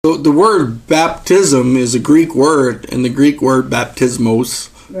The word baptism is a Greek word, and the Greek word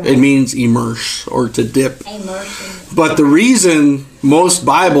baptismos, right. It means immerse or to dip. Immersion. But the reason most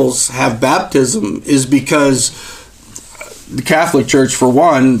Bibles have baptism is because the Catholic Church, for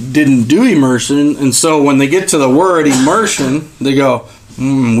one, didn't do immersion, and so when they get to the word immersion, they go,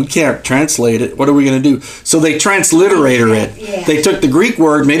 we can't translate it. What are we going to do? So they transliterated it. Yeah. They took the Greek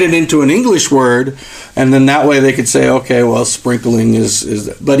word, made it into an English word, and then that way they could say, okay, well, sprinkling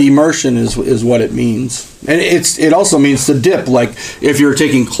is but immersion is what it means. And it also means to dip, like if you're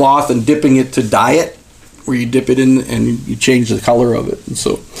taking cloth and dipping it to dye it, where you dip it in and you change the color of it. And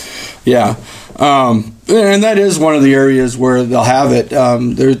so, yeah. And that is one of the areas where they'll have it.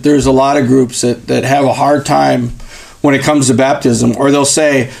 There's a lot of groups that have a hard time when it comes to baptism, or they'll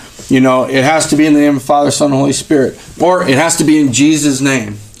say, it has to be in the name of the Father, Son, and Holy Spirit, or it has to be in Jesus'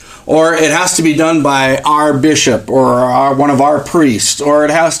 name, or it has to be done by our bishop or one of our priests, or it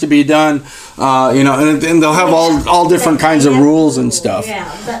has to be done, and they'll have all different kinds of rules and stuff.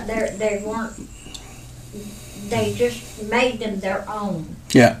 Yeah, but they weren't. They just made them their own.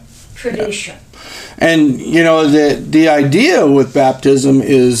 Yeah. Tradition. And the idea with baptism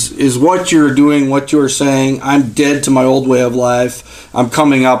is what you're doing, what you're saying. I'm dead to my old way of life. I'm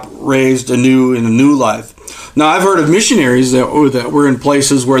coming up, raised anew in a new life. Now, I've heard of missionaries that were in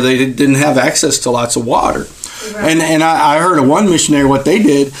places where they didn't have access to lots of water. Right. And I heard of one missionary, what they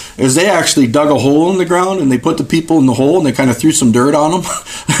did is they actually dug a hole in the ground and they put the people in the hole and they kind of threw some dirt on them.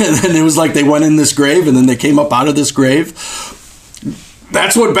 And then it was like they went in this grave and then they came up out of this grave.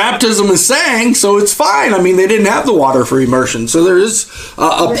 That's what baptism is saying, so it's fine. I mean, they didn't have the water for immersion, so there is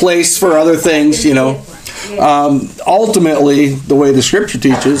a place for other things, Ultimately, the way the Scripture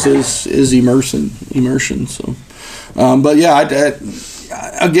teaches is immersion. So, but yeah,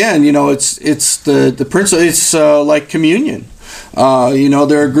 again, it's the principle. It's like communion.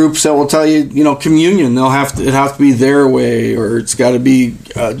 There are groups that will tell you, communion, it have to be their way, or it's got to be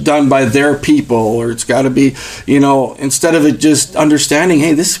done by their people, or it's got to be, instead of it just understanding,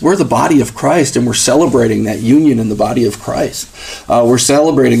 hey, we're the body of Christ, and we're celebrating that union in the body of Christ. We're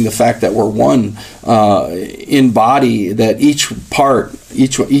celebrating the fact that we're one in body, that each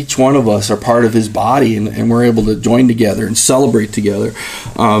one of us are part of his body, and we're able to join together and celebrate together.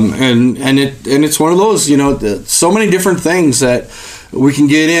 And it's one of those, so many different things that we can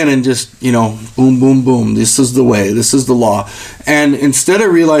get in and just, boom, boom, boom. This is the way. This is the law. And instead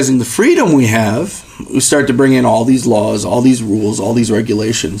of realizing the freedom we have, we start to bring in all these laws, all these rules, all these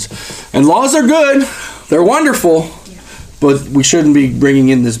regulations. And laws are good. They're wonderful. But we shouldn't be bringing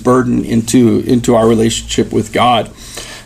in this burden into our relationship with God.